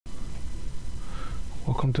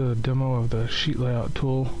Welcome to the demo of the sheet layout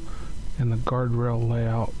tool in the Guardrail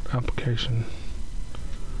Layout application.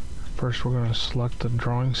 First we're going to select the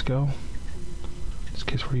drawing scale. In this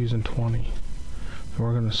case we're using 20. Then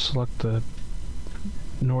we're going to select the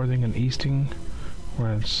northing and easting. We're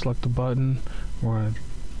going to select the button. We're going to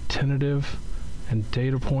tentative and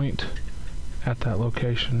data point at that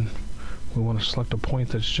location. We want to select a point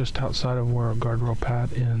that's just outside of where our guardrail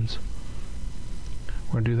pad ends.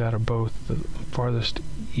 We're going to do that at both the farthest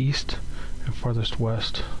east and farthest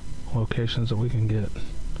west locations that we can get.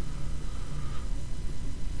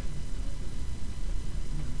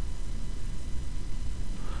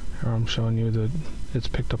 Here I'm showing you that it's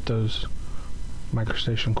picked up those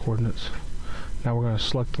MicroStation coordinates. Now we're going to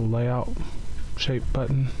select the layout shape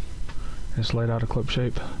button. It's laid out a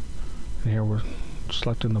ClipShape, and here we're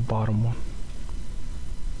selecting the bottom one.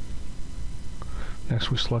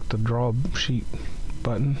 Next we select the draw sheet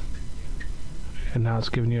button, and now it's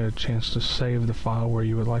giving you a chance to save the file where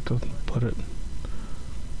you would like to put it.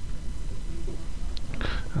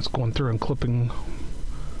 That's going through and clipping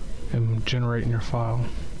and generating your file.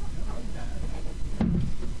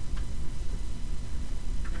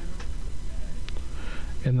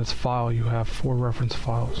 In this file you have 4 reference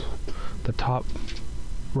files. The top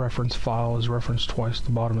reference file is referenced twice, the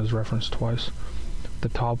bottom is referenced twice. The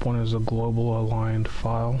top one is a global aligned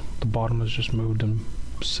file. The bottom is just moved and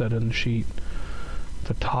set in the sheet.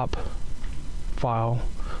 The top file,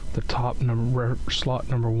 the top slot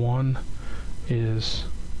number 1 is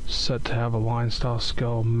set to have a line style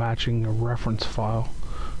scale matching a reference file.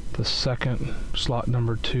 The second slot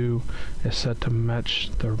number 2 is set to match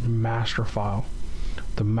the master file.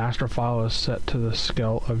 The master file is set to the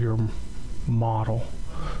scale of your model.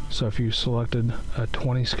 So if you selected a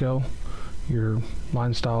 20 scale, your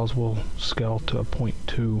line styles will scale to a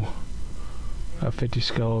 0.2. A 50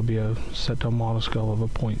 scale will be set to a model scale of a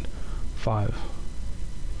 0.5.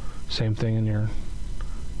 Same thing in your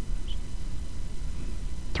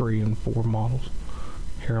 3 and 4 models.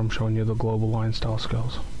 Here I'm showing you the global line style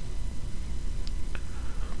scales.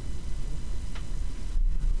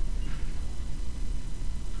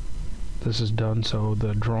 This is done so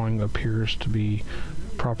the drawing appears to be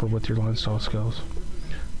proper with your line style scales.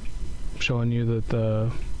 Showing you that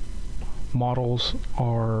the models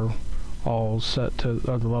are all set to,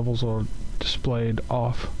 the levels are displayed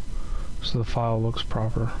off, so the file looks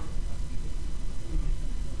proper.